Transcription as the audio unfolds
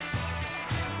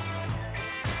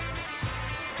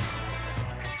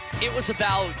It was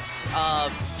about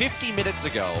 50 minutes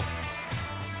ago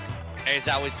as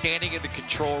I was standing in the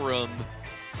control room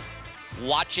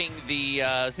watching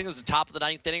I think it was the top of the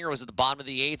ninth inning or was it the bottom of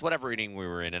the eighth, whatever inning we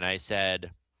were in, and I said,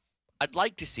 I'd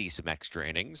like to see some extra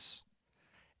innings.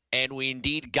 And we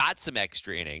indeed got some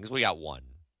extra innings. We got one.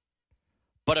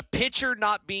 But a pitcher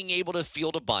not being able to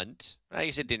field a bunt, I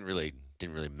guess it didn't really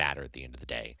matter at the end of the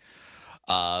day.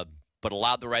 But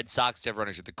allowed the Red Sox to have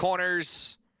runners at the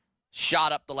corners,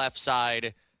 shot up the left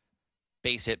side,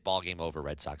 base hit, ball game over,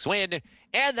 Red Sox win.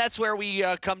 And that's where we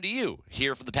come to you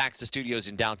here from the Paxa Studios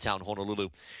in downtown Honolulu.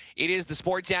 It is the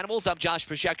Sports Animals. I'm Josh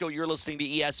Pacheco. You're listening to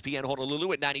ESPN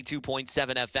Honolulu at 92.7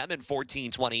 FM and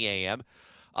 1420 AM.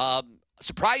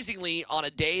 Surprisingly, on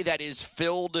a day that is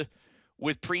filled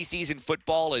with preseason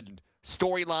football and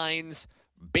storylines,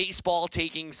 baseball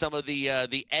taking some of the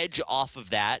edge off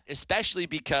of that, especially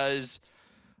because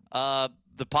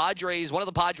the Padres, one of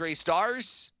the Padres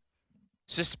stars,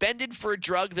 suspended for a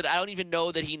drug that I don't even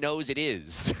know that he knows it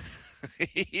is.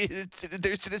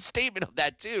 There's a statement of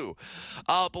that, too.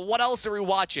 But what else are we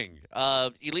watching?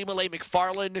 Elimele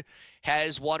McFarland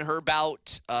has won her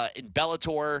bout in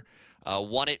Bellator,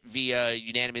 won it via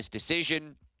unanimous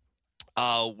decision.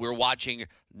 We're watching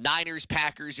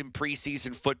Niners-Packers in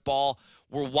preseason football.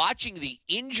 We're watching the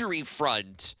injury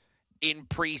front in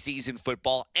preseason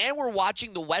football, and we're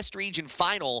watching the West Region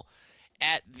Final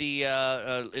at the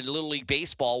in Little League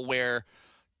Baseball, where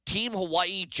Team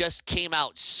Hawaii just came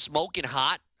out smoking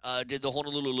hot. Did the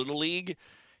Honolulu Little League,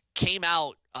 came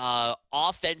out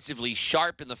offensively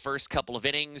sharp in the first couple of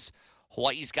innings.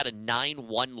 Hawaii's got a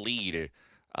 9-1 lead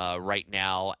right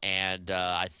now, and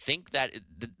I think that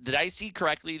did I see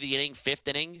correctly the fifth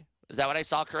inning? Is that what I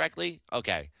saw correctly?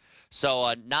 Okay.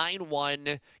 So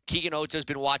 9-1. Keegan Ota's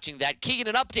been watching that. Keegan,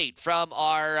 an update from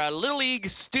our Little League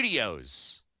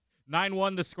studios.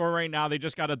 9-1 the score right now. They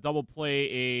just got a double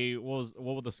play. What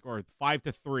was the score?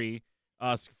 5-3.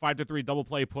 5-3 double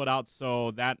play put out.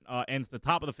 So that ends the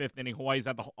top of the fifth inning. Hawaii's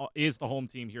is the home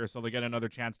team here, so they get another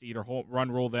chance to either run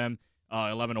rule them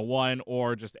 11-1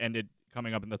 or just end it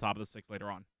coming up in the top of the sixth later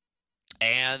on.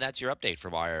 And that's your update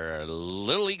from our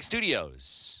Little League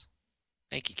studios.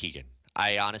 Thank you, Keegan.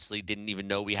 I honestly didn't even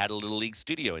know we had a Little League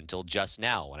studio until just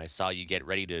now when I saw you get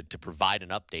ready to provide an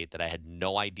update that I had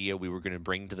no idea we were going to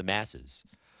bring to the masses.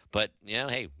 But,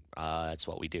 hey, that's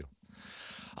what we do.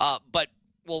 But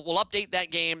we'll update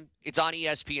that game. It's on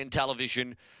ESPN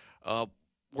television.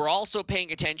 We're also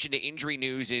paying attention to injury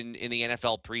news in the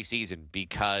NFL preseason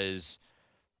because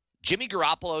Jimmy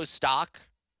Garoppolo's stock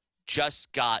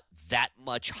just got that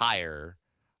much higher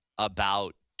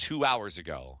about 2 hours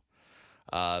ago.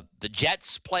 The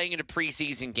Jets playing in a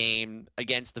preseason game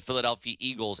against the Philadelphia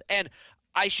Eagles. And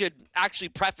I should actually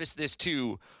preface this,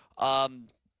 too. I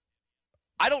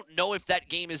don't know if that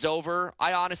game is over.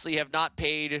 I honestly have not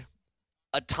paid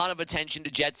a ton of attention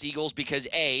to Jets-Eagles because,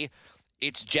 A,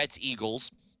 it's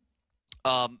Jets-Eagles.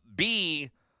 B,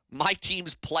 my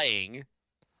team's playing.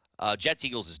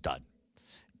 Jets-Eagles is done.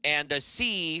 And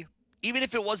C, even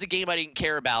if it was a game I didn't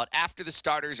care about, after the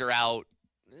starters are out,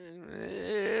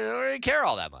 I don't care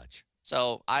all that much.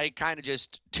 So I kind of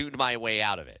just tuned my way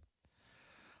out of it.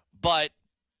 But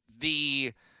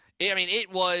it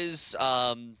was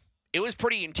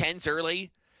pretty intense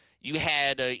early. You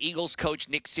had Eagles coach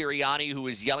Nick Sirianni, who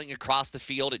was yelling across the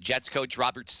field at Jets coach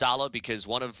Robert Saleh because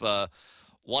one of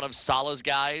Saleh's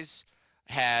guys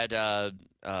had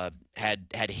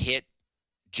hit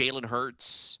Jalen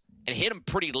Hurts and hit him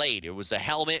pretty late. It was a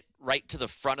helmet right to the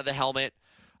front of the helmet.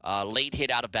 Late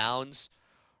hit out of bounds.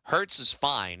 Hurts is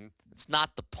fine. It's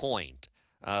not the point.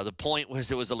 The point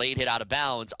was it was a late hit out of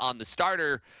bounds on the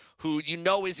starter who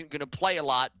isn't going to play a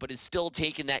lot, but is still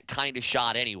taking that kind of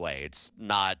shot anyway. It's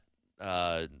not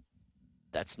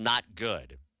that's not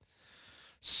good.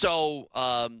 So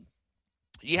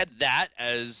you had that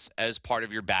as part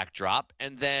of your backdrop.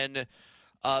 And then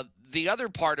the other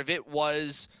part of it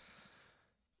was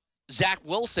Zach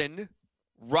Wilson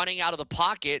running out of the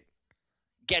pocket,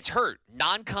 gets hurt.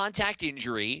 Non-contact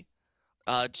injury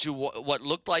to what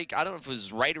looked like, I don't know if it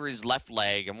was right or his left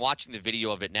leg. I'm watching the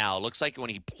video of it now. It looks like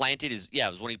when he planted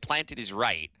his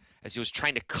right as he was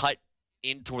trying to cut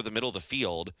in toward the middle of the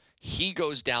field. He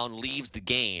goes down, leaves the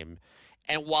game.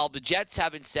 And while the Jets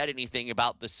haven't said anything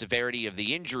about the severity of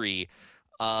the injury,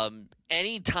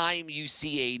 anytime you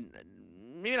see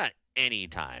maybe not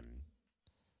anytime,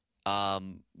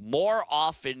 more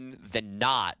often than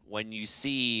not, when you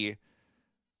see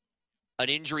an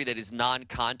injury that is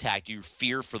non-contact, you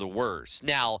fear for the worst.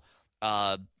 Now,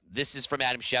 this is from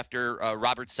Adam Schefter.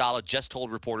 Robert Saleh just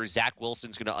told reporters Zach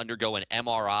Wilson's going to undergo an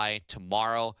MRI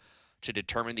tomorrow to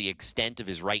determine the extent of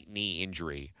his right knee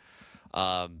injury.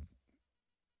 What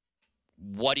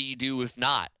do you do if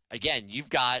not? Again, you've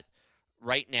got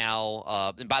right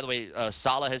now, and by the way,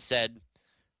 Saleh has said,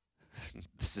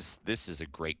 this is a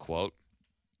great quote.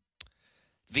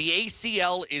 The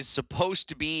ACL is supposed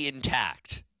to be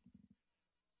intact.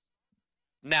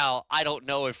 Now, I don't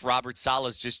know if Robert Saleh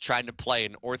is just trying to play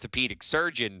an orthopedic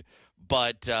surgeon,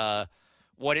 but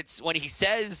when he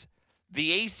says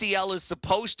the ACL is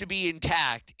supposed to be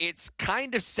intact, it's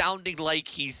kind of sounding like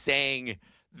he's saying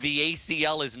the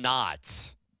ACL is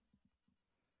not.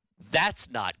 That's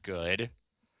not good.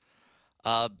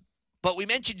 But we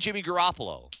mentioned Jimmy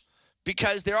Garoppolo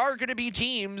because there are going to be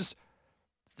teams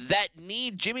that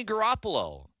need Jimmy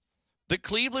Garoppolo. The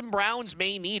Cleveland Browns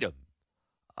may need him.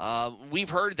 We've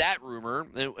heard that rumor,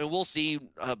 and we'll see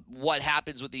what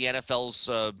happens with the NFL's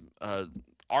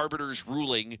arbiters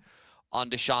ruling on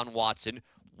Deshaun Watson.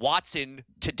 Watson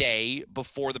today,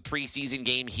 before the preseason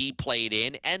game he played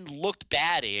in and looked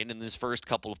bad in his first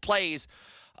couple of plays,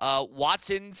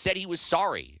 Watson said he was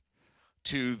sorry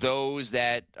to those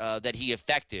that he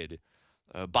affected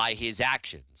by his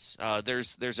actions.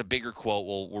 There's a bigger quote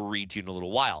we'll read to you in a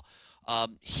little while.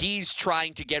 He's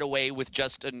trying to get away with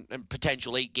just a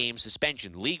potential 8-game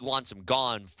suspension. The league wants him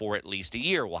gone for at least a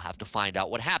year. We'll have to find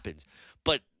out what happens.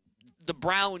 But the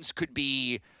Browns could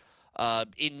be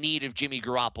in need of Jimmy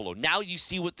Garoppolo. Now you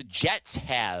see what the Jets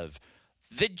have.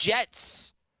 The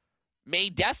Jets may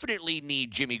definitely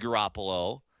need Jimmy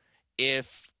Garoppolo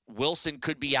if Wilson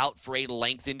could be out for a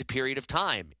lengthened period of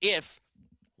time. If,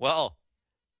 well,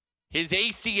 his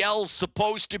ACL's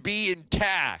supposed to be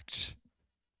intact.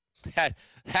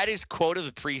 That is quote of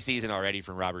the preseason already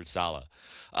from Robert Saleh,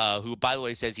 who, by the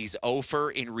way, says he's 0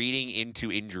 in reading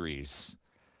into injuries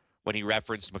when he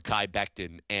referenced Mekhi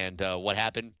Becton. And what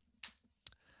happened?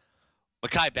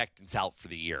 Mekhi Becton's out for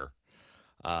the year.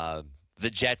 The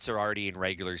Jets are already in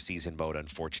regular season mode,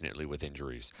 unfortunately, with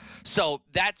injuries. So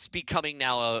that's becoming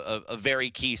now a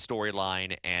very key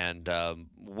storyline, and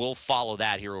we'll follow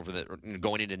that here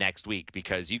going into next week,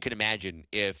 because you can imagine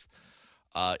if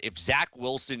Zach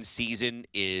Wilson's season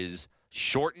is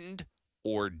shortened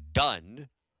or done,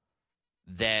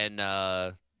 then that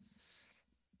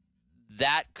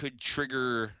could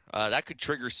trigger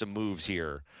some moves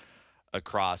here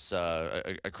across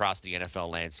the NFL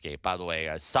landscape. By the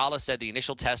way, Saleh said the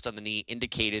initial test on the knee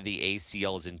indicated the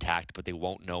ACL is intact, but they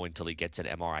won't know until he gets an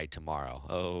MRI tomorrow.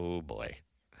 Oh boy!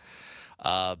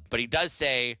 But he does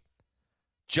say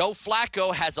Joe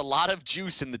Flacco has a lot of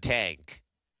juice in the tank.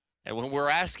 And when we're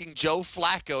asking Joe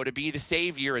Flacco to be the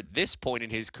savior at this point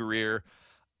in his career,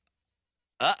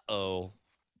 uh-oh.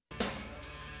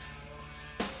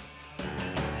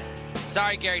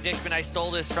 Sorry, Gary Dickman, I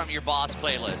stole this from your boss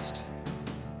playlist.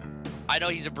 I know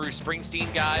he's a Bruce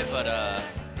Springsteen guy, but I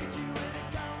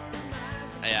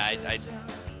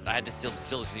had to still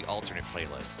listen to the alternate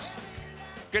playlist.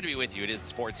 Good to be with you. It is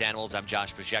Sports Animals. I'm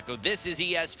Josh Pacheco. This is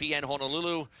ESPN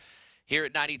Honolulu. Here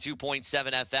at 92.7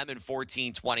 FM and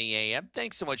 1420 AM.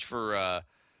 Thanks so much for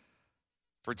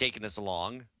taking this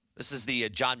along. This is the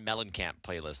John Mellencamp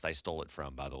playlist. I stole it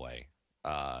from, by the way.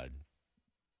 I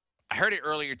heard it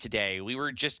earlier today. We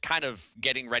were just kind of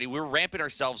getting ready. We were ramping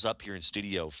ourselves up here in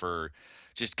studio for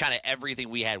just kind of everything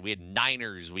we had. We had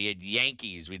Niners. We had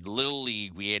Yankees. We had Little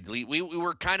League. We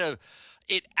were kind of –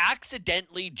 it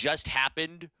accidentally just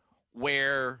happened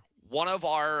where – one of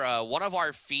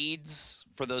our feeds,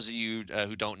 for those of you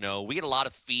who don't know, we get a lot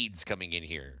of feeds coming in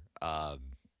here.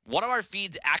 One of our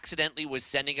feeds accidentally was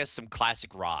sending us some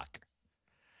classic rock.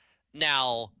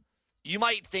 Now, you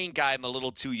might think I'm a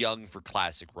little too young for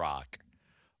classic rock,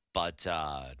 but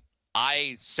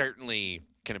I certainly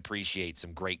can appreciate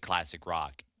some great classic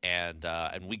rock, and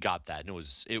we got that, and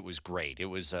it was great. It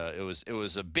was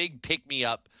a big pick me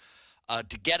up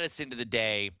to get us into the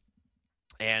day.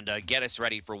 And get us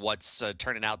ready for what's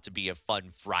turning out to be a fun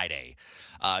Friday.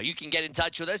 You can get in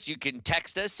touch with us. You can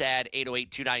text us at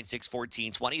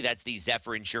 808-296-1420. That's the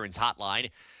Zephyr Insurance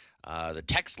hotline. The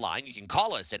text line, you can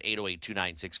call us at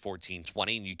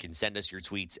 808-296-1420, and you can send us your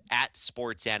tweets at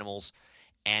Sports Animals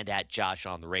and at Josh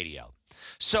on the Radio.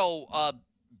 So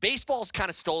baseball's kind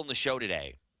of stolen the show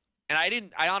today. And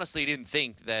I honestly didn't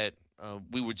think that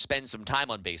we would spend some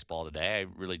time on baseball today. I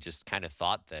really just kind of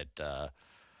thought that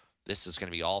this is going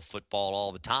to be all football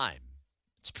all the time.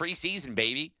 It's preseason,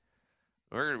 baby.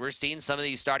 We're seeing some of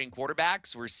these starting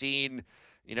quarterbacks. We're seeing,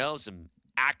 some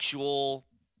actual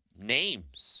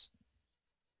names.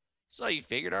 So you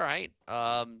figured, all right,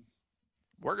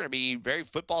 we're going to be very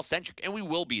football-centric, and we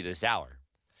will be this hour.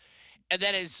 And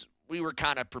then as we were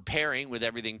kind of preparing with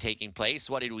everything taking place,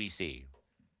 what did we see?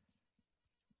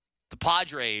 The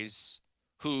Padres,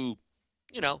 who,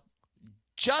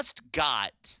 just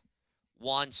got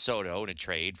Juan Soto in a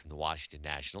trade from the Washington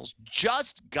Nationals,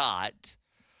 just got,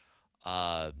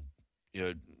 Hader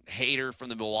from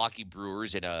the Milwaukee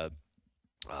Brewers in a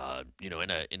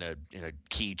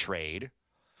key trade.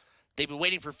 They've been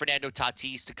waiting for Fernando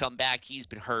Tatis to come back. He's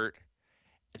been hurt.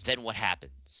 And then what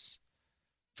happens?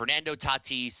 Fernando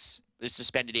Tatis is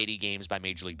suspended 80 games by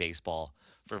Major League Baseball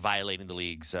for violating the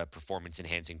league's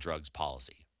performance-enhancing drugs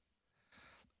policy.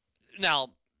 Now,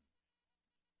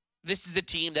 this is a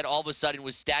team that all of a sudden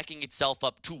was stacking itself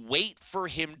up to wait for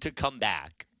him to come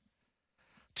back,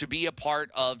 to be a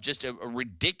part of just a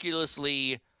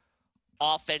ridiculously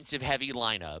offensive-heavy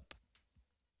lineup,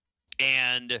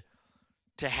 and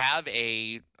to have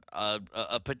a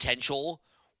potential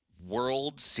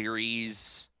World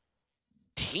Series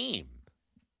team.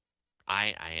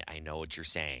 I know what you're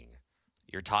saying.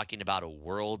 You're talking about a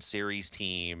World Series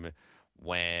team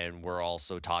when we're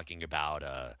also talking about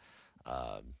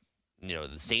the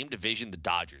same division the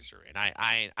Dodgers are in.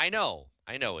 I know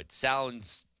it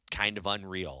sounds kind of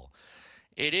unreal.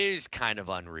 It is kind of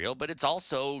unreal, but it's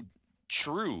also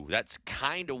true. That's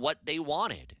kind of what they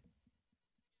wanted.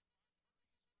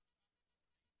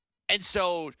 And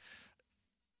so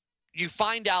you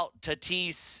find out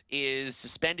Tatis is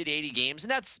suspended 80 games,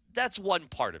 and that's one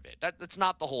part of it. That's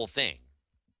not the whole thing.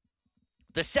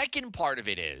 The second part of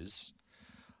it is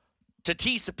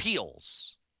Tatis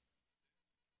appeals.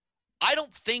 I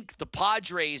don't think the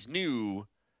Padres knew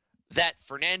that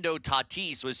Fernando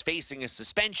Tatis was facing a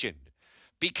suspension,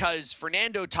 because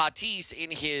Fernando Tatis,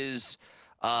 in his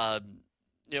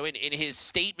in his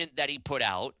statement that he put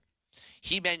out,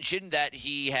 he mentioned that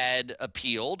he had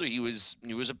appealed. He was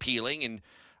appealing, and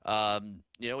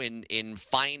in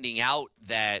finding out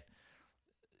that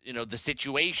the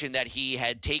situation that he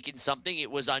had taken something,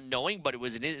 it was unknowing, but it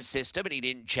was in his system, and he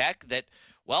didn't check that.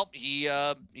 Well, he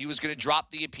was going to drop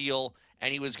the appeal,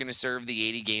 and he was going to serve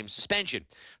the 80-game suspension.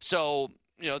 So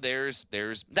there's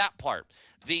that part.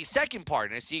 The second part,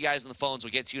 and I see you guys on the phones.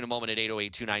 We'll get to you in a moment at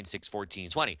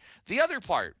 808-296-1420. The other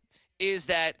part is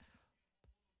that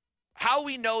how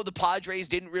we know the Padres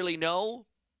didn't really know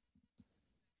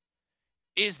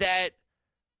is that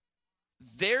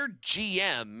their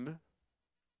GM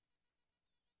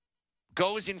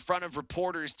goes in front of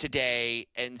reporters today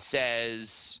and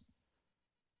says,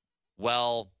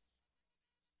 well,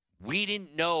 we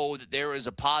didn't know that there was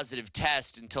a positive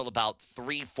test until about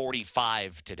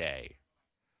 3:45 today.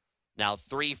 Now,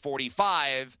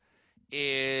 3:45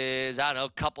 is, a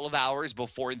couple of hours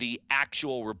before the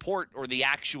actual report or the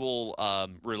actual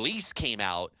release came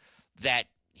out that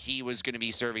he was going to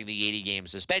be serving the 80-game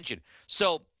suspension.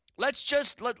 So let's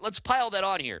pile that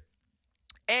on here.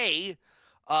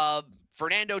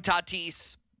 Fernando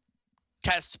Tatis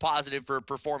tests positive for a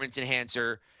performance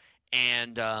enhancer,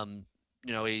 and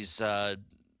he's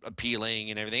appealing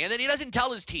and everything, and then he doesn't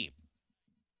tell his team.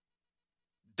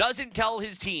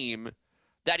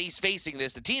 That he's facing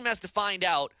this. The team has to find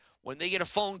out when they get a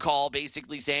phone call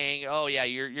basically saying, oh, yeah,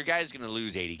 your guy's going to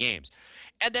lose 80 games.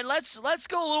 And then let's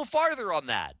go a little farther on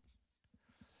that.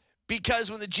 Because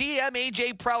when the GM,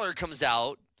 A.J. Preller, comes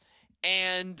out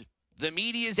and the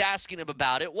media is asking him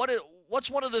about it, what's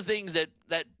one of the things that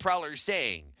Preller's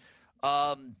saying?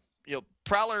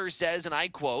 Preller says, and I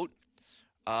quote,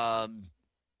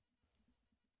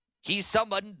 he's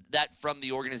someone that, from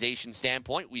the organization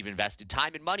standpoint, we've invested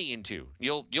time and money into.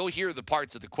 You'll hear the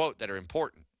parts of the quote that are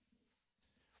important.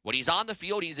 When he's on the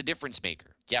field, he's a difference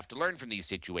maker. You have to learn from these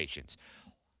situations.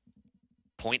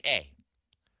 Point A.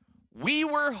 We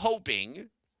were hoping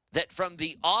that from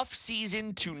the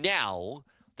offseason to now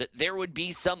that there would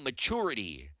be some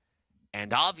maturity.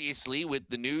 And obviously, with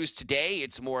the news today,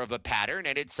 it's more of a pattern,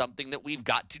 and it's something that we've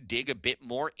got to dig a bit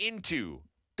more into. ...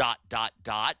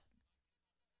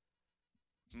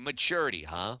 Maturity,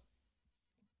 huh?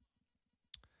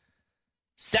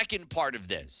 Second part of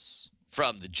this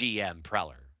from the GM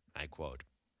Preller, I quote,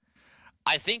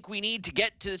 I think we need to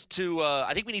get to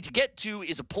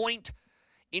is a point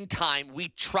in time we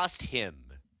trust him.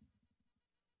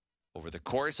 Over the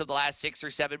course of the last 6 or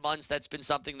 7 months, that's been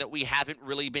something that we haven't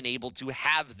really been able to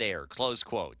have there, close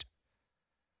quote.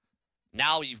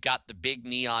 Now you've got the big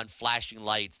neon flashing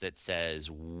lights that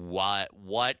says,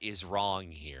 what is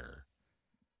wrong here?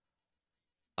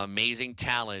 Amazing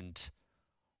talent,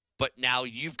 but now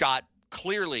you've got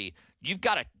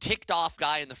a ticked off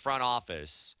guy in the front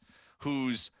office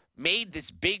who's made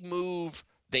this big move.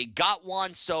 They got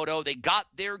Juan Soto. They got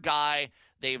their guy.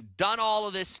 They've done all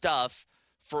of this stuff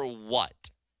for what?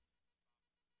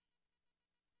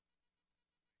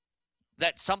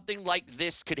 that something like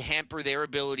this could hamper their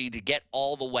ability to get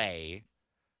all the way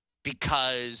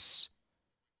because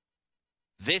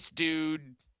this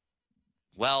dude,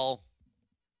 well,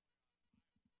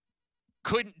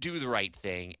 couldn't do the right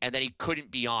thing, and then he couldn't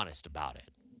be honest about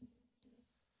it.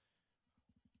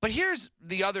 But here's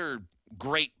the other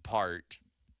great part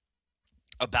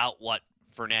about what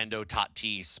Fernando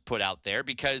Tatis put out there,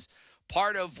 because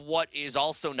part of what is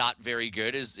also not very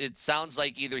good is it sounds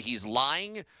like either he's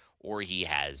lying or he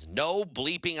has no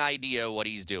bleeping idea what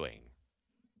he's doing.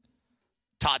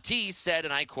 Tatis said,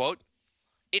 and I quote,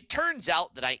 "It turns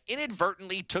out that I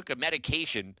inadvertently took a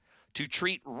medication to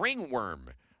treat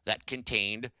ringworm that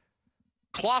contained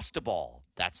clostebol."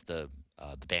 That's the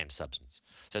banned substance.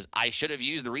 Says, "I should have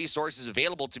used the resources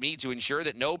available to me to ensure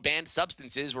that no banned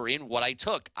substances were in what I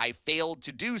took. I failed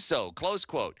to do so." Close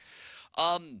quote.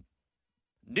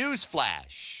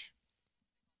 Newsflash.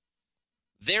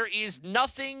 There is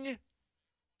nothing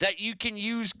that you can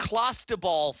use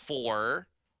clostebol for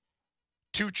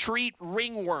to treat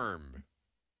ringworm.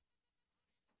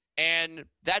 And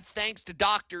that's thanks to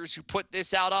doctors who put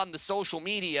this out on the social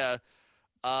media.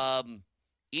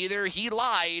 Either he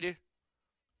lied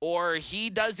or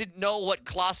he doesn't know what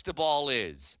clostebol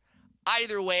is.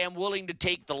 Either way, I'm willing to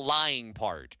take the lying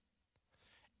part.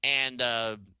 And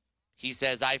he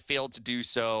says, "I failed to do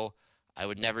so. I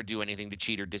would never do anything to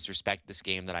cheat or disrespect this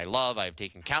game that I love. I have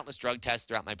taken countless drug tests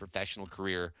throughout my professional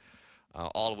career,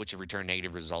 all of which have returned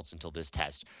negative results until this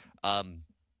test."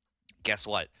 Guess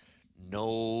what?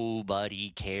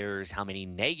 Nobody cares how many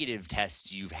negative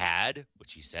tests you've had,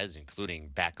 which he says, including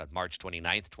back on March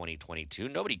 29th, 2022.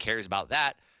 Nobody cares about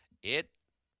that. It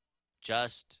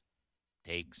just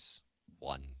takes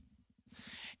one.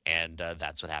 And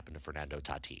that's what happened to Fernando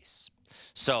Tatis.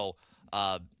 So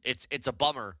it's a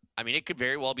bummer. I mean, it could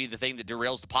very well be the thing that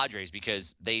derails the Padres,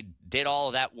 because they did all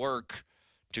of that work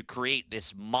to create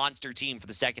this monster team for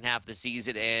the second half of the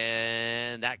season,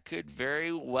 and that could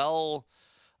very well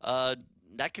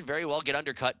get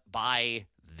undercut by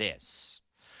this.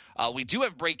 We do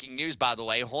have breaking news, by the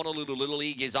way. Honolulu Little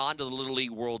League is on to the Little League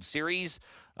World Series.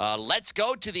 Let's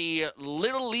go to the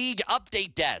Little League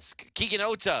update desk. Keegan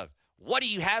Ota, what do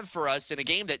you have for us in a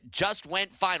game that just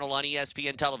went final on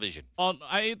ESPN television?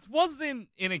 It wasn't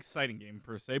an exciting game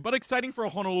per se, but exciting for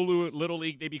Honolulu Little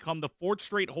League. They become the fourth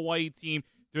straight Hawaii team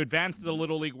to advance to the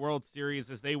Little League World Series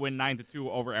as they win 9-2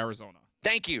 over Arizona.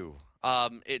 Thank you.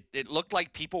 It looked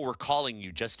like people were calling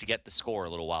you just to get the score a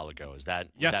little while ago. Is that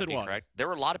yes? That it was. Correct? There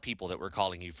were a lot of people that were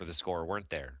calling you for the score, weren't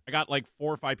there? I got like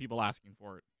 4 or 5 people asking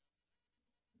for it.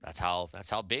 That's how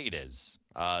big it is.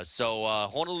 So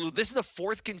Honolulu, this is the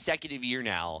fourth consecutive year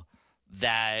now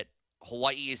that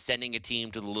Hawaii is sending a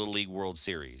team to the Little League World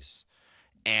Series,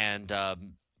 and I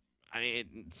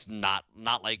mean, it's not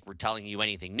like we're telling you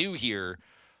anything new here.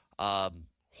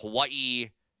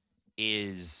 Hawaii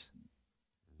is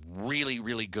really,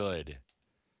 really good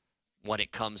when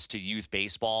it comes to youth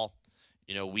baseball.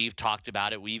 You know, we've talked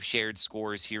about it. We've shared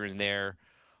scores here and there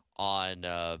on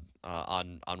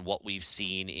what we've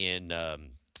seen in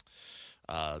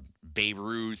Babe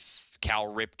Ruth, Cal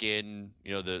Ripken,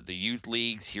 you know, the youth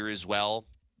leagues here as well.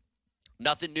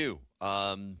 Nothing new.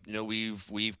 You know,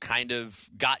 we've kind of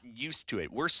gotten used to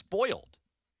it. We're spoiled.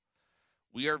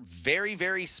 We are very,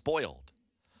 very spoiled.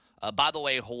 By the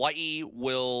way, Hawaii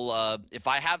will, if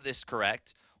I have this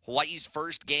correct, Hawaii's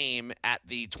first game at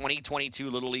the 2022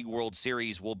 Little League World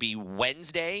Series will be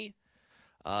Wednesday,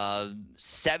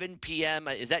 7 p.m.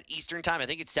 Is that Eastern time? I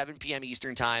think it's 7 p.m.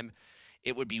 Eastern time.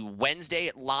 It would be Wednesday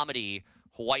at Lamadi.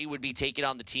 Hawaii would be taking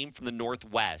on the team from the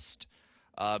Northwest.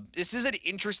 This is an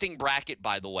interesting bracket,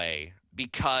 by the way,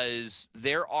 because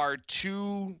there are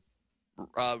two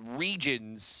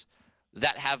regions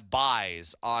that have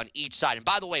buys on each side. And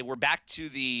by the way, we're back to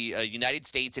the United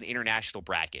States and international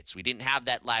brackets. We didn't have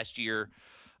that last year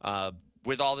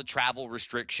with all the travel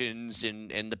restrictions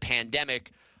and the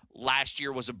pandemic. Last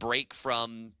year was a break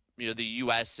from, you know, the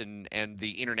U.S. and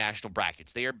the international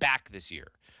brackets. They are back this year.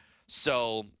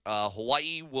 So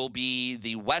Hawaii will be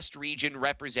the West region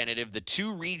representative. The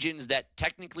two regions that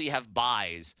technically have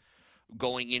buys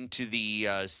going into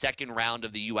the second round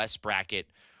of the U.S. bracket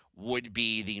would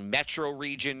be the Metro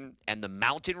region and the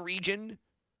Mountain region.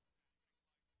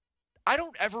 I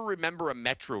don't ever remember a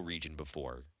Metro region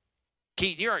before.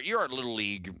 Keaton, you're our Little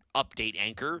League update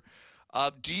anchor.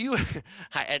 Do you?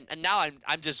 And now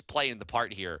I'm just playing the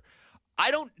part here.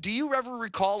 Do you ever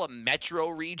recall a Metro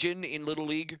region in Little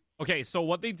League? Okay, so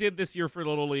what they did this year for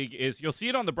Little League is you'll see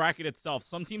it on the bracket itself.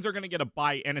 Some teams are going to get a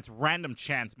bye, and it's random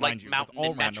chance, mind you. It's Mountain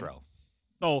all and random. Metro.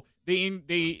 So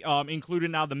they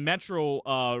included now the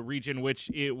metro region, which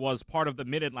it was part of the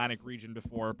Mid-Atlantic region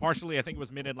before. Partially, I think it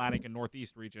was Mid-Atlantic and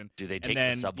Northeast region. Do they And take the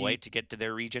then subway to get to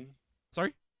their region?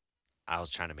 Sorry? I was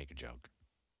trying to make a joke.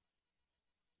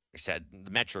 I said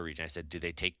the metro region. I said, do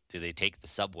they take the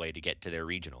subway to get to their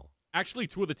regional? Actually,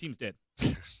 2 of the teams did.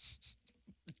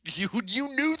 You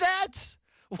knew that?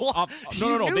 Well,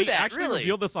 no. They that, actually really?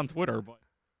 revealed this on Twitter, but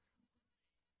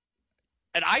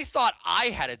And I thought I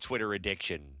had a Twitter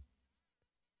addiction.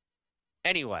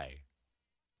 Anyway,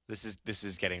 this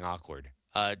is getting awkward.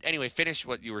 Anyway, finish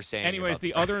what you were saying. anyways,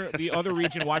 the other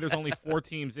region, why there's only 4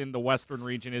 teams in the Western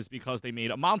region, is because they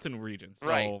made a mountain region. So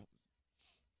Right.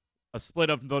 A split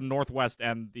of the Northwest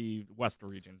and the Western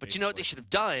region. But you know what they should have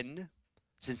done,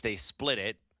 since they split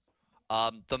it?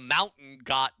 The mountain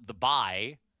got the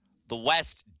bye. The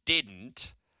West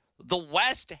didn't. The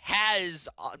West has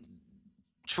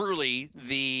truly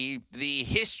the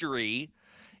history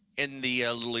in the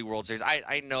Little League World Series.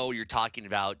 I know you're talking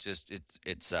about just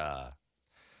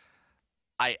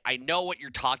I know what you're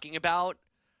talking about,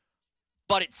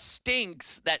 but it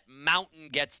stinks that Mountain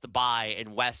gets the bye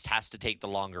and West has to take the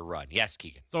longer run. Yes,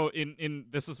 Keegan. So in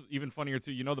this is even funnier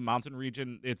too. You know the mountain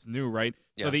region, it's new, right?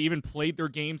 Yeah. So they even played their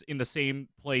games in the same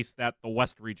place that the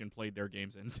West region played their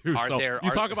games in too.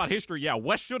 Talk about history. Yeah,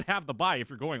 West should have the bye if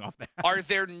you're going off that. Are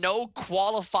there no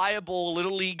qualifiable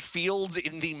Little League fields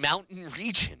in the Mountain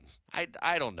region?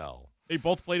 I don't know. They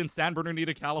both played in San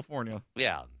Bernardino, California.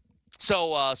 Yeah.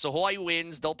 So Hawaii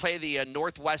wins. They'll play the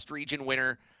Northwest region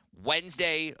winner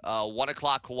Wednesday, 1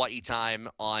 o'clock Hawaii time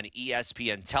on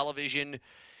ESPN television.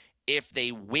 If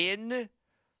they win,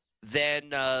 then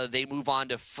they move on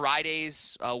to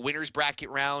Friday's winners bracket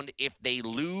round. If they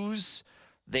lose,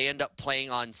 they end up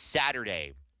playing on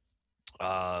Saturday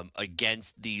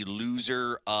against the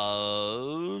loser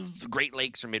of Great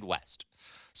Lakes or Midwest.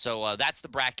 So that's the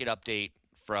bracket update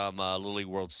from Little League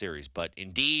World Series. But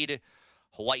indeed,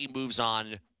 Hawaii moves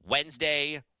on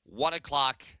Wednesday, 1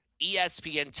 o'clock,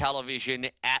 ESPN television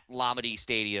at Lamade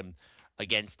Stadium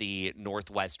against the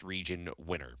Northwest region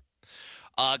winner.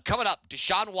 Coming up,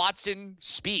 Deshaun Watson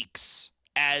speaks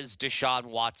as Deshaun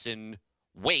Watson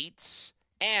waits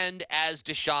and as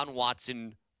Deshaun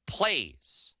Watson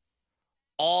plays,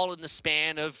 all in the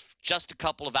span of just a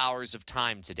couple of hours of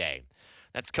time today.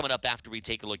 That's coming up after we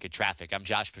take a look at traffic. I'm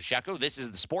Josh Pacheco. This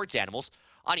is the Sports Animals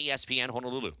on ESPN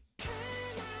Honolulu.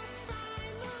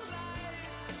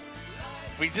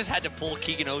 We just had to pull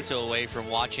Keegan Oto away from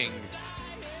watching.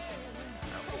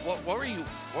 What were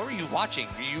you watching?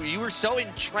 You were so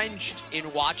entrenched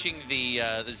in watching the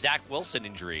Zach Wilson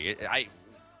injury.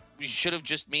 We should have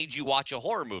just made you watch a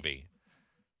horror movie.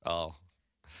 Oh,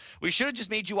 we should have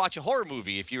just made you watch a horror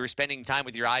movie if you were spending time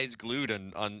with your eyes glued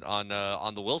on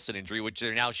the Wilson injury, which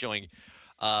they're now showing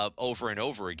over and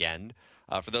over again.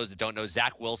 For those that don't know,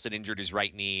 Zach Wilson injured his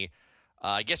right knee.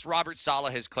 I guess Robert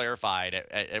Saleh has clarified.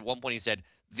 At one point he said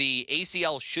the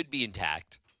ACL should be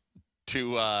intact.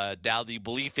 Now the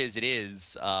belief is it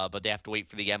is, but they have to wait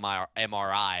for the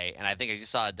MRI. And I think I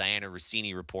just saw a Diana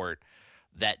Rossini report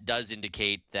that does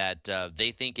indicate that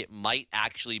they think it might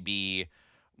actually be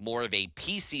more of a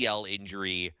PCL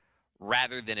injury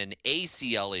rather than an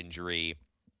ACL injury,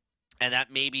 and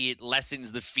that maybe it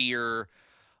lessens the fear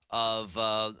of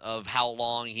how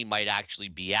long he might actually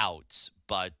be out.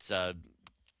 But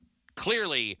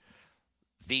clearly,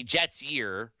 the Jets'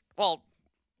 year. Well,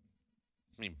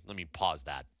 let me pause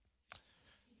that.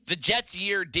 The Jets'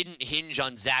 year didn't hinge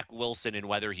on Zach Wilson and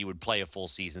whether he would play a full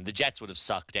season. The Jets would have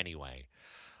sucked anyway.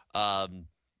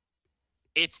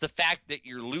 It's the fact that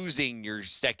you're losing your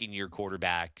second-year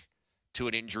quarterback to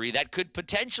an injury that could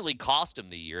potentially cost him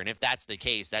the year. And if that's the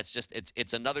case, that's just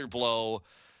it's another blow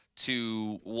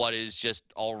to what is just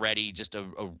already just a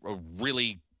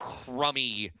really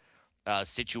crummy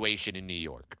situation in New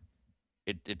York.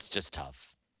 It's just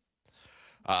tough.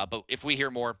 But if we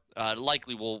hear more,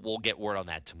 likely we'll get word on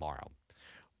that tomorrow.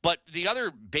 But the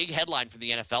other big headline for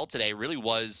the NFL today really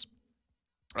was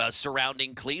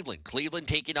surrounding Cleveland. Cleveland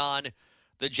taking on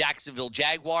the Jacksonville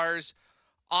Jaguars.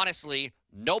 Honestly,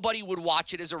 nobody would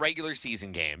watch it as a regular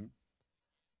season game.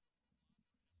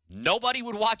 Nobody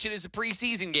would watch it as a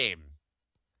preseason game.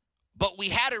 But we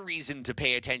had a reason to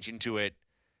pay attention to it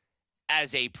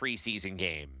as a preseason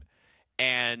game.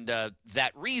 And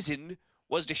that reason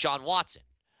was Deshaun Watson.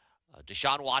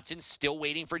 Deshaun Watson still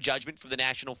waiting for judgment from the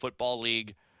National Football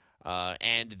League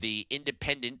and the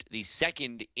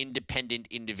second independent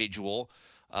individual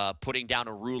putting down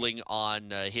a ruling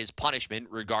on his punishment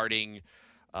regarding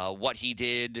what he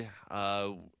did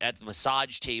at the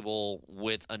massage table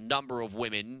with a number of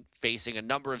women facing a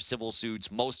number of civil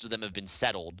suits. Most of them have been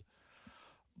settled.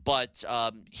 But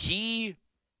he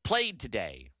played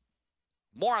today.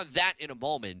 More on that in a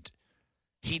moment.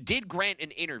 He did grant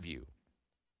an interview.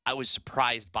 I was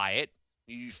surprised by it.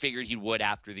 You figured he would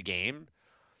after the game.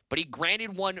 But he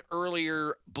granted one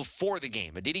earlier before the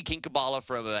game. Aditi Kinkhabala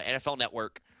from NFL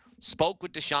Network spoke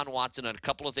with Deshaun Watson on a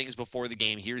couple of things before the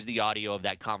game. Here's the audio of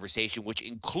that conversation, which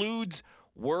includes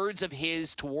words of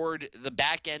his toward the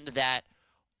back end of that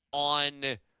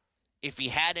on if he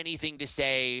had anything to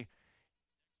say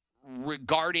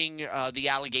regarding the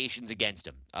allegations against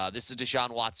him. This is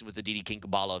Deshaun Watson with Aditi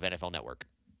Kinkhabala of NFL Network.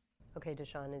 Okay,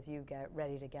 Deshaun, as you get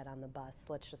ready to get on the bus,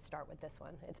 let's just start with this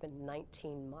one. It's been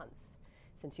 19 months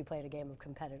since you played a game of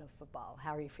competitive football.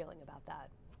 How are you feeling about that?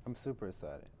 I'm super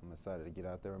excited. I'm excited to get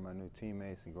out there with my new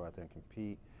teammates and go out there and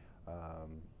compete.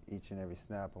 Each and every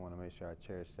snap, I want to make sure I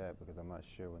cherish that because I'm not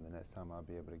sure when the next time I'll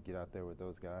be able to get out there with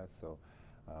those guys. So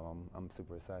I'm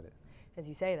super excited. As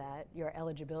you say that, your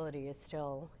eligibility is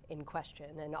still in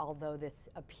question, and although this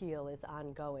appeal is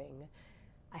ongoing,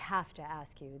 I have to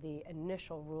ask you, the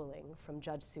initial ruling from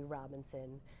Judge Sue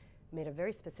Robinson made a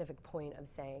very specific point of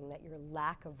saying that your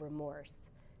lack of remorse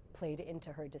played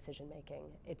into her decision-making.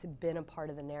 It's been a part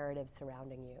of the narrative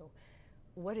surrounding you.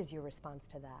 What is your response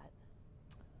to that?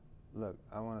 Look,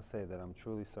 I want to say that I'm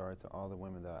truly sorry to all the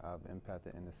women that I've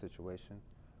impacted in this situation.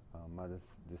 My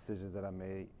decisions that I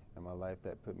made in my life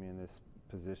that put me in this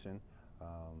position,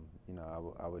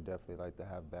 I would definitely like to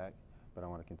have back, but I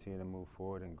want to continue to move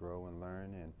forward and grow and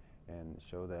learn and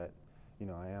show that,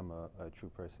 I am a true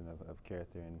person of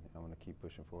character, and I want to keep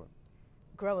pushing forward.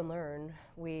 Grow and learn.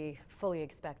 We fully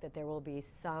expect that there will be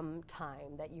some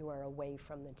time that you are away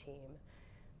from the team.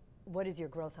 What does your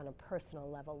growth on a personal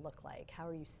level look like? How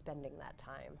are you spending that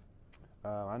time?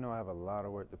 I know I have a lot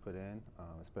of work to put in,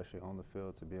 especially on the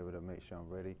field, to be able to make sure I'm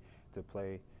ready to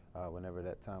play whenever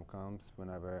that time comes,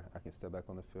 whenever I can step back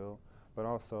on the field. But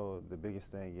also, the biggest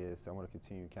thing is I want to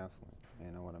continue counseling,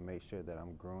 and I want to make sure that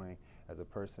I'm growing as a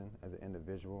person, as an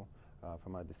individual, for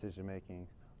my decision-making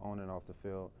on and off the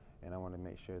field, and I want to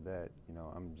make sure that,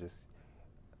 I'm just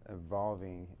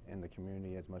evolving in the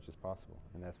community as much as possible,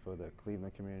 and that's for the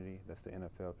Cleveland community, that's the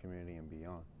NFL community, and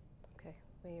beyond. Okay,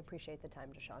 we appreciate the time,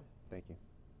 Deshaun. Thank you.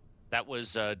 That was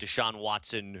Deshaun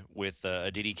Watson with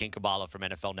Aditi Kinkhabala from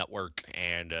NFL Network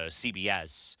and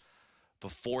CBS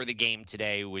before the game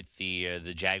today with the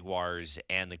Jaguars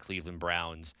and the Cleveland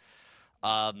Browns.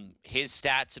 His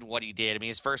stats and what he did, I mean,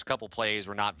 his first couple plays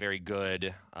were not very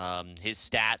good. His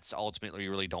stats ultimately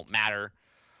really don't matter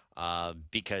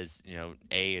because,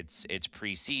 A, it's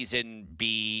preseason.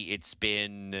 B, it's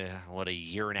been, a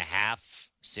year and a half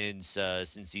since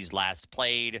he's last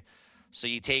played. So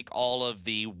you take all of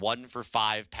the 1 for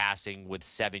 5 passing with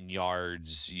 7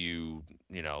 yards, you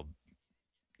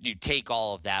take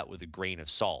all of that with a grain of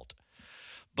salt.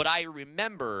 But I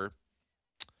remember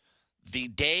the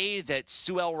day that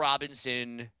Sue L.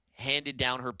 Robinson handed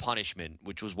down her punishment,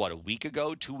 which was, a week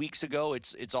ago, 2 weeks ago?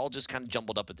 It's all just kind of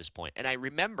jumbled up at this point. And I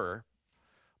remember,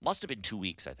 must have been 2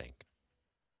 weeks, I think.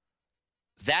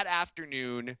 That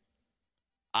afternoon,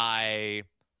 I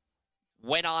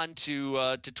went on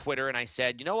to Twitter and I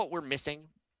said, you know what we're missing?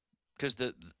 Because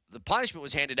the punishment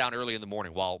was handed down early in the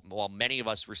morning while many of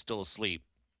us were still asleep.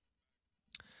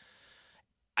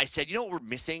 I said, you know what we're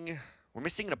missing? We're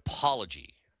missing an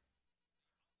apology.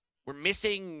 We're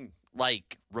missing,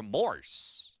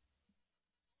 remorse.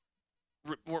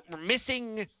 We're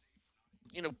missing,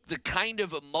 the kind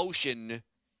of emotion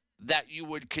that you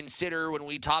would consider when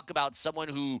we talk about someone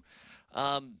who,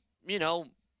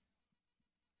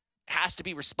 has to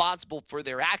be responsible for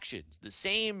their actions. The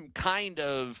same kind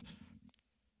of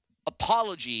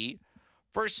apology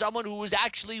for someone who was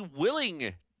actually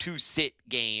willing to sit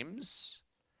games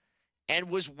and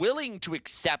was willing to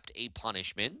accept a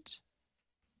punishment,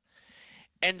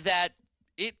 and that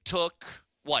it took,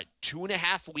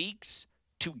 2.5 weeks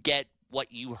to get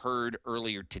what you heard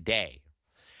earlier today.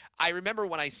 I remember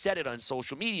when I said it on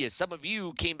social media, some of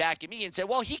you came back at me and said,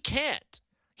 well, he can't.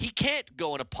 He can't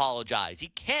go and apologize. He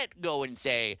can't go and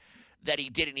say that he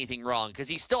did anything wrong because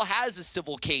he still has a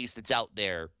civil case that's out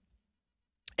there.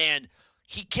 And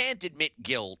he can't admit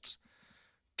guilt,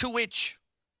 to which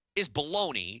is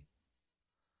baloney,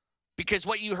 because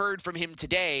what you heard from him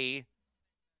today,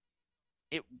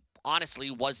 it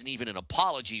honestly wasn't even an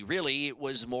apology, really. It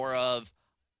was more of,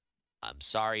 I'm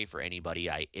sorry for anybody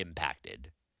I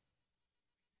impacted.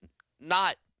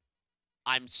 Not,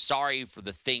 I'm sorry for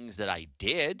the things that I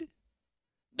did.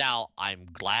 Now, I'm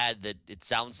glad that it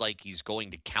sounds like he's going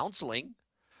to counseling.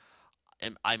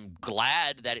 I'm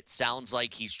glad that it sounds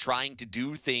like he's trying to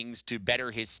do things to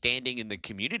better his standing in the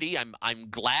community. I'm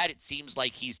glad it seems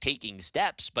like he's taking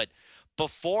steps. But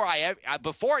before I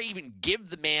even give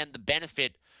the man the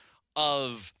benefit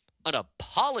of an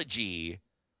apology,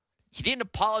 he didn't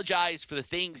apologize for the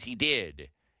things he did.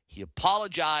 He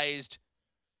apologized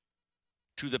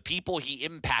to the people he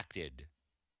impacted.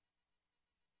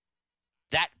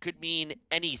 That could mean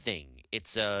anything.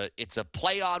 It's a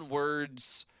play on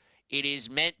words. It is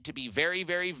meant to be very,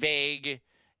 very vague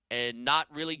and not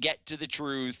really get to the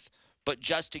truth, but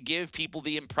just to give people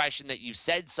the impression that you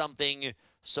said something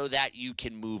so that you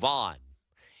can move on.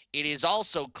 It is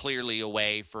also clearly a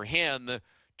way for him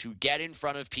to get in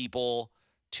front of people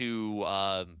to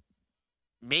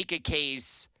make a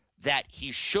case that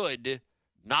he should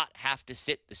not have to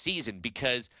sit the season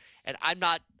because, and I'm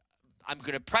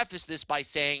going to preface this by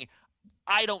saying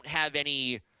I don't have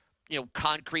any,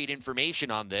 concrete information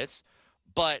on this,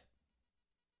 but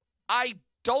I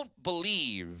don't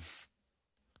believe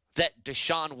that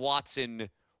Deshaun Watson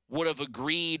would have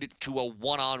agreed to a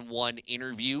one-on-one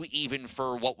interview even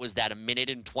for, what was that, a minute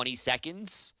and 20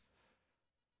 seconds?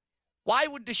 Why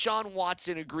would Deshaun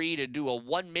Watson agree to do a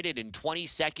 1 minute and 20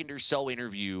 second or so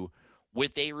interview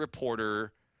with a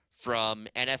reporter from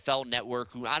NFL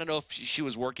Network who, I don't know if she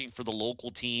was working for the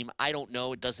local team. I don't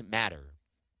know. It doesn't matter.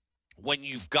 When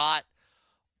you've got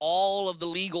all of the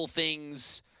legal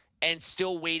things and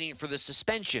still waiting for the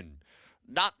suspension,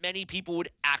 not many people would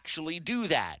actually do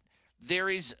that. There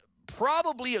is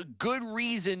probably a good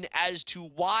reason as to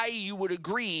why you would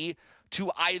agree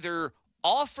to either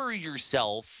offer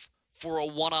yourself for a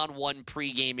one-on-one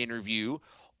pregame interview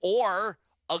or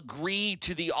agree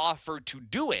to the offer to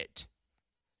do it.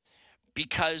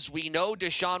 Because we know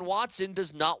Deshaun Watson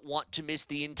does not want to miss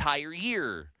the entire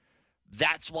year.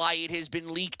 That's why it has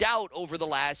been leaked out over the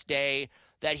last day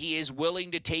that he is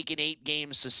willing to take an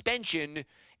 8-game suspension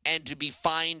and to be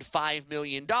fined $5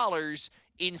 million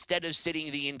instead of sitting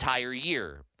the entire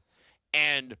year.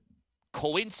 And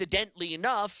coincidentally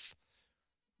enough,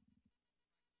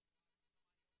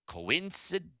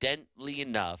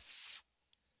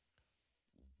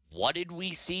 what did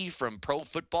we see from Pro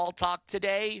Football Talk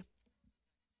today?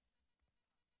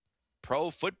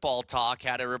 Pro Football Talk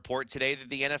had a report today that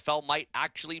the NFL might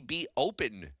actually be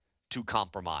open to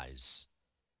compromise.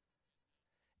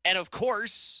 And of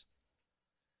course,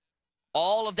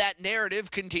 all of that narrative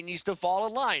continues to fall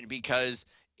in line because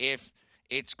if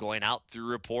it's going out through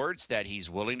reports that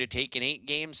he's willing to take an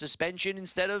 8-game suspension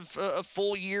instead of a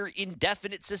full year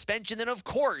indefinite suspension, then of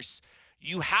course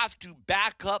you have to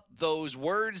back up those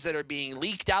words that are being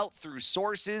leaked out through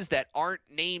sources that aren't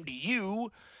named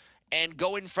you and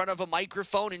go in front of a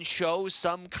microphone and show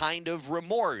some kind of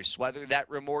remorse, whether that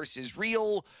remorse is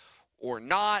real or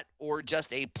not, or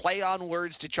just a play on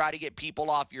words to try to get people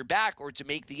off your back or to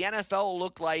make the NFL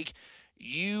look like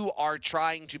you are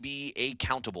trying to be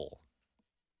accountable.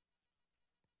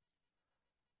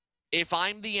 If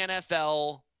I'm the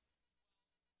NFL,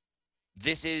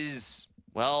 this is,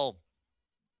 well,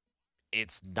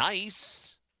 it's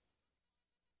nice,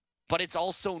 but it's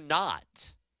also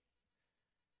not.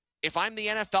 If I'm the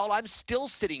NFL, I'm still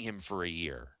sitting him for a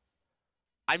year.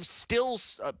 I'm still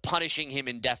punishing him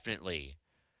indefinitely.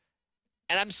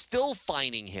 And I'm still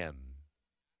fining him.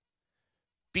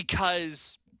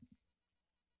 Because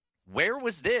where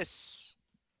was this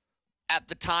at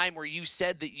the time where you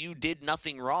said that you did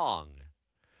nothing wrong?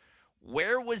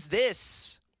 Where was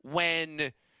this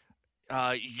when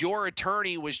your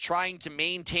attorney was trying to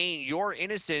maintain your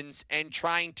innocence and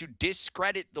trying to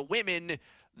discredit the women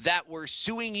that were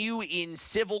suing you in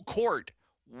civil court?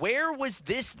 Where was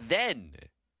this then?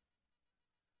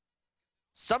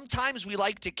 Sometimes we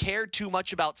like to care too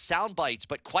much about sound bites,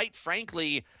 but quite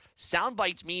frankly, sound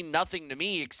bites mean nothing to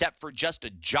me except for just a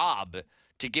job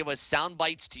to give us sound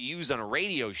bites to use on a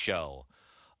radio show.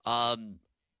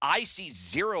 I see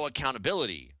zero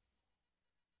accountability.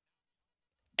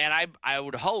 And I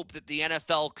would hope that the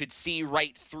NFL could see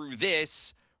right through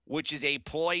this, which is a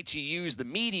ploy to use the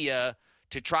media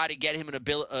to try to get him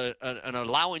an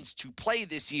allowance to play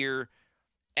this year,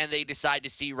 and they decide to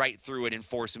see right through it and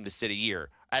force him to sit a year.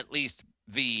 At least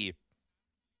the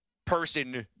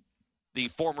person, the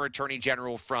former attorney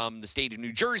general from the state of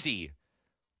New Jersey,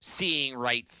 seeing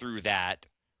right through that.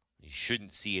 He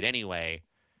shouldn't see it anyway,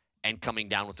 and coming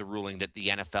down with the ruling that the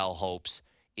NFL hopes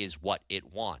is what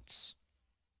it wants.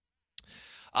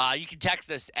 You can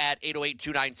text us at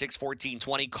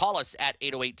 808-296-1420. Call us at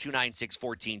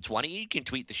 808-296-1420. You can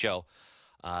tweet the show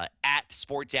at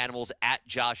Sports Animals, at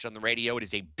Josh on the radio. It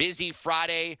is a busy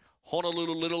Friday.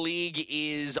 Honolulu Little League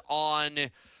is on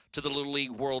to the Little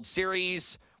League World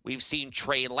Series. We've seen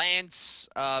Trey Lance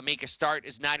make a start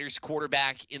as Niners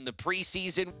quarterback in the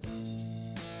preseason.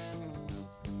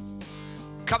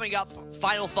 Coming up,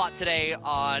 final thought today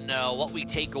on what we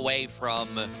take away from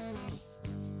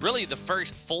really the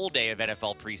first full day of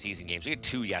NFL preseason games. We had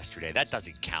 2 yesterday. That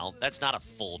doesn't count. That's not a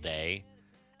full day.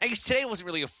 I guess today wasn't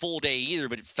really a full day either,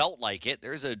 but it felt like it.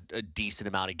 There's a decent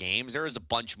amount of games. There was a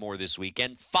bunch more this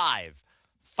weekend. 5.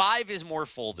 5 is more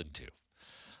full than 2.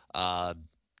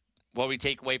 What we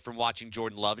take away from watching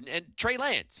Jordan Love and Trey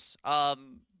Lance. To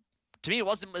me, it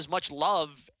wasn't as much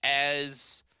love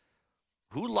as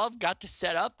who Love got to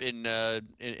set up in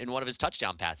one of his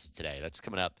touchdown passes today. That's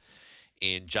coming up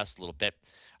in just a little bit.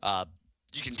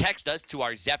 You can text us to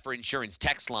our Zephyr Insurance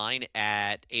text line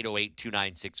at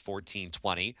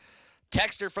 808-296-1420.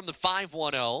 Texter from the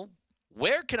 510,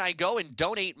 where can I go and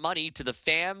donate money to the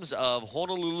fams of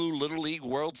Honolulu Little League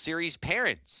World Series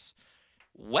parents?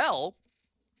 Well,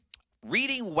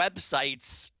 reading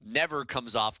websites never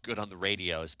comes off good on the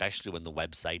radio, especially when the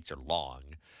websites are long.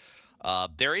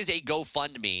 There is a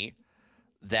GoFundMe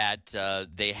that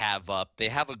they have up. They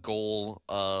have a goal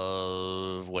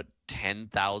of,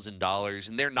 $10,000,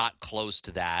 and they're not close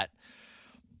to that.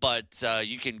 But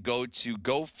you can go to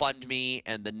GoFundMe,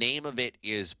 and the name of it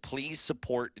is Please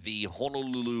Support the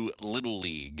Honolulu Little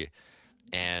League.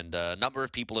 And a number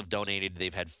of people have donated.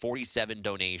 They've had 47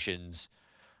 donations.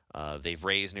 They've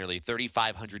raised nearly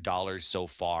 $3,500 so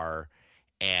far.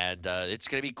 And it's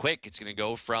going to be quick. It's going to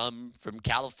go from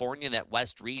California, that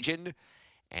west region,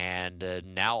 and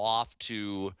now off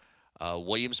to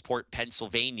Williamsport,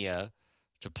 Pennsylvania,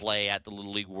 to play at the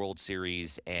Little League World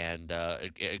Series. And,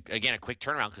 again, a quick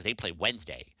turnaround because they play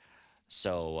Wednesday.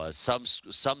 So some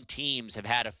teams have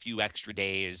had a few extra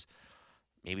days,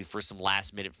 maybe for some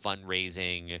last-minute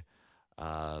fundraising,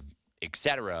 et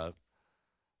cetera.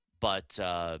 But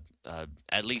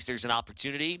at least there's an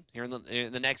opportunity here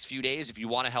in the next few days. If you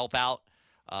want to help out,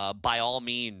 by all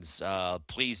means,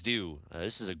 please do.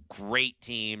 This is a great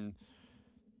team,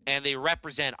 and they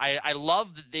represent. I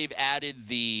love that they've added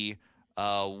the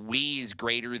 "We's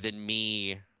greater than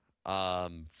me"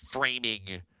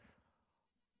 framing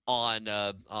on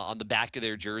the back of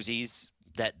their jerseys.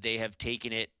 That they have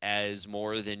taken it as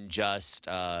more than just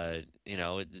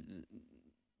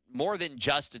more than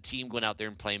just a team going out there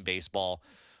and playing baseball,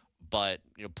 but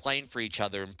playing for each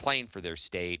other and playing for their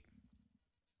state.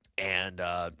 And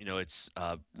it's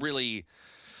really,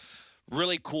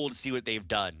 really cool to see what they've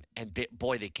done. And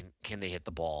boy, can they hit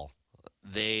the ball?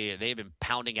 They've been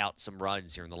pounding out some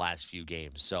runs here in the last few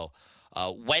games. So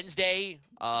Wednesday,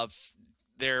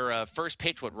 their first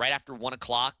pitch went right after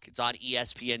 1:00. It's on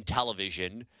ESPN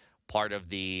television, part of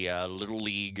the Little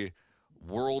League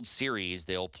World Series.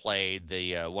 They'll play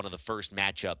the one of the first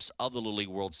matchups of the Little League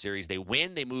World Series. They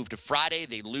win, they move to Friday.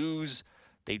 They lose,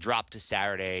 they drop to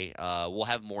Saturday. We'll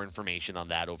have more information on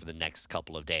that over the next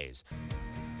couple of days.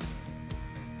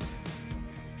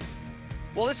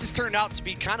 Well, this has turned out to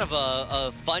be kind of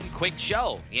a fun, quick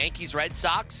show. Yankees, Red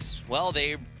Sox. Well,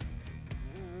 they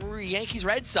were Yankees,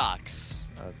 Red Sox,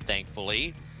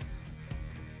 thankfully.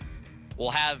 We'll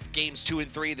have games 2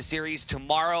 and 3 of the series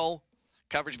tomorrow.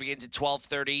 Coverage begins at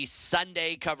 12:30.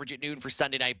 Sunday, coverage at noon for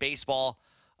Sunday Night Baseball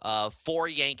for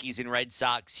Yankees and Red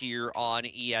Sox here on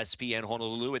ESPN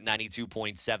Honolulu at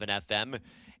 92.7 FM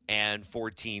and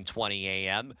 1420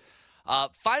 AM.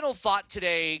 Final thought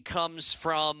today comes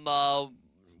from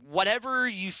whatever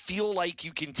you feel like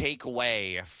you can take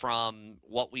away from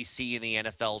what we see in the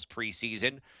NFL's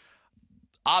preseason.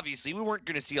 Obviously, we weren't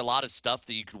going to see a lot of stuff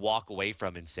that you could walk away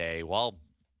from and say, well,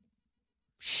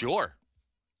 sure.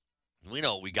 We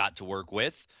know what we got to work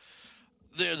with.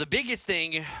 The biggest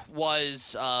thing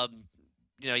was,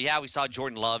 we saw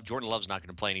Jordan Love. Jordan Love's not going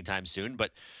to play anytime soon,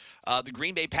 but the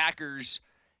Green Bay Packers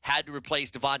had to replace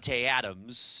Devontae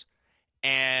Adams,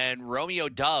 and Romeo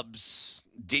Doubs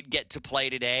did get to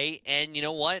play today. And you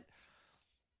know what?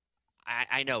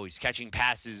 I know he's catching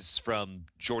passes from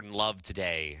Jordan Love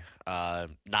today,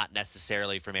 not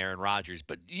necessarily from Aaron Rodgers,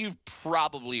 but you've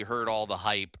probably heard all the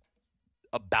hype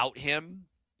about him.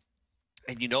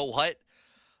 And you know what?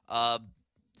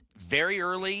 Very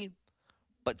early,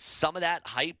 but some of that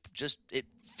hype it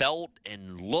felt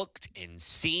and looked and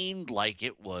seemed like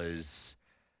it was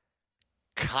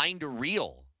kind of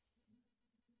real.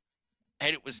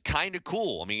 And it was kind of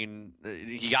cool. I mean,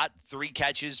 he got 3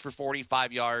 catches for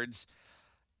 45 yards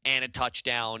and a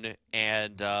touchdown.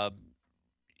 And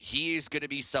he is going to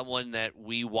be someone that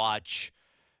we watch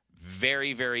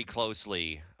very, very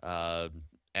closely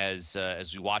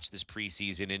as we watch this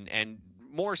preseason. And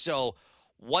more so,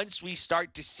 once we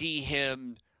start to see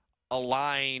him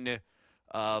align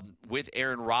with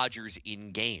Aaron Rodgers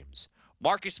in games.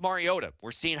 Marcus Mariota,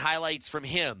 we're seeing highlights from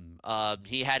him.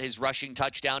 He had his rushing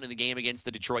touchdown in the game against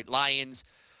the Detroit Lions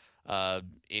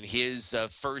in his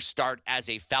first start as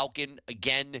a Falcon.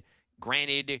 Again,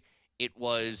 granted, it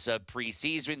was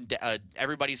preseason.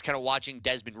 Everybody's kind of watching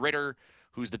Desmond Ridder,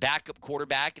 who's the backup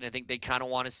quarterback, and I think they kind of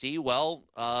want to see, well,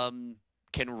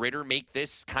 can Ridder make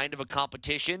this kind of a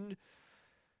competition?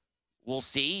 We'll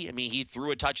see. I mean, he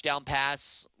threw a touchdown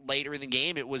pass later in the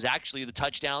game. It was actually the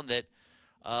touchdown that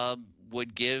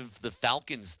would give the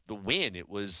Falcons the win. It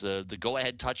was the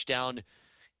go-ahead touchdown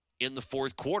in the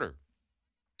fourth quarter.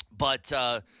 But,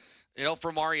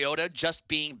 for Mariota, just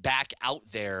being back out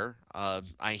there,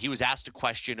 he was asked a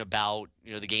question about,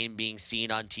 the game being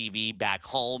seen on TV back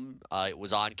home. It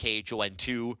was on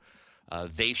KHON2.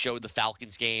 They showed the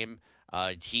Falcons game.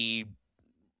 He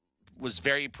was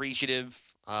very appreciative,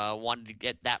 wanted to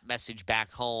get that message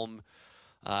back home,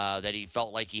 that he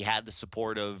felt like he had the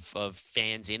support of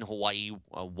fans in Hawaii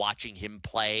watching him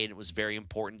play, and it was very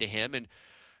important to him. And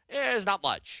there's not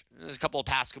much. There's a couple of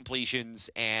pass completions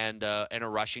and a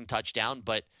rushing touchdown,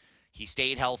 but he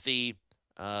stayed healthy.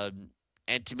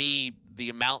 And to me, the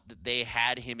amount that they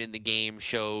had him in the game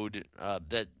showed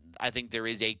that I think there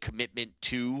is a commitment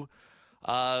to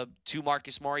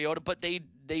Marcus Mariota, but they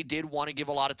did want to give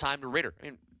a lot of time to Ridder. I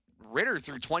mean, Ridder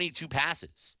threw 22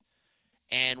 passes.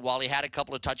 And while he had a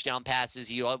couple of touchdown passes,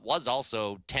 he was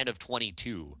also 10 of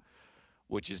 22,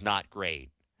 which is not great.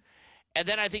 And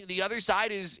then I think the other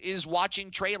side is watching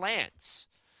Trey Lance,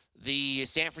 the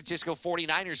San Francisco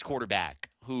 49ers quarterback,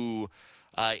 who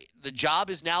the job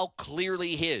is now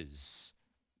clearly his.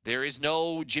 There is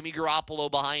no Jimmy Garoppolo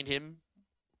behind him.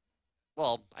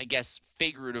 Well, I guess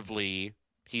figuratively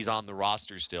he's on the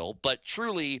roster still, but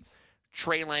truly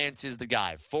Trey Lance is the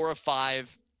guy. 4 of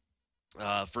 5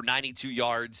 for 92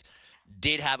 yards,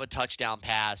 did have a touchdown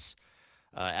pass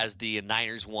as the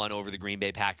Niners won over the Green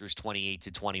Bay Packers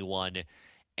 28-21.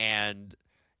 And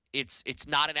it's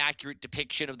not an accurate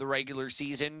depiction of the regular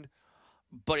season,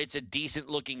 but it's a decent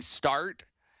looking start.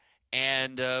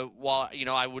 And while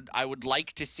I would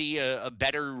like to see a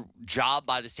better job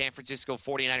by the San Francisco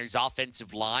 49ers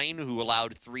offensive line, who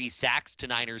allowed 3 sacks to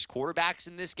Niners quarterbacks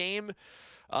in this game,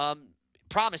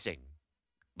 promising.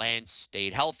 Lance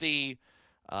stayed healthy.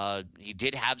 He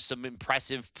did have some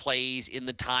impressive plays in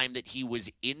the time that he was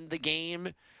in the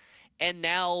game. And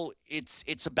now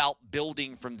it's about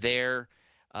building from there.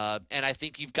 And I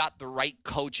think you've got the right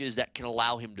coaches that can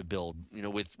allow him to build,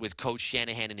 with Coach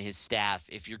Shanahan and his staff.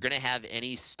 If you're going to have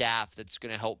any staff that's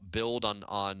going to help build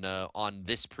on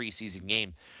this preseason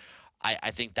game,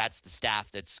 I think that's the staff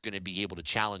that's going to be able to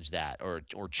challenge that or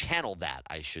channel that,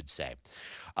 I should say.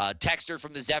 Texter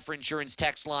from the Zephyr Insurance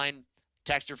text line.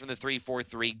 Texter from the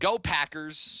 343. Go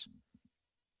Packers.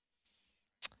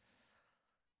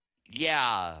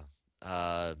 Yeah.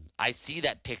 I see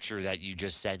that picture that you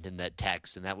just sent in that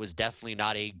text, and that was definitely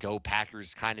not a Go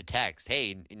Packers kind of text.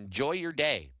 Hey, enjoy your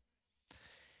day.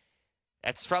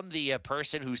 That's from the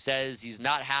person who says he's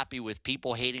not happy with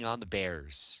people hating on the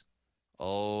Bears.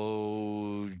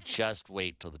 Oh, just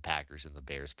wait till the Packers and the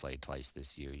Bears play twice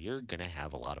this year. You're going to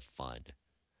have a lot of fun.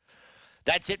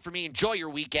 That's it for me. Enjoy your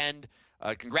weekend.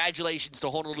 Congratulations to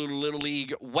Honolulu Little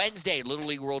League. Wednesday, Little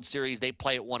League World Series. They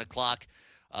play at 1 o'clock.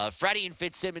 Freddie and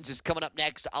Fitzsimmons is coming up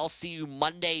next. I'll see you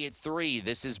Monday at 3.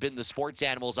 This has been the Sports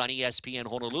Animals on ESPN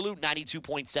Honolulu,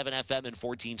 92.7 FM and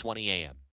 1420 AM.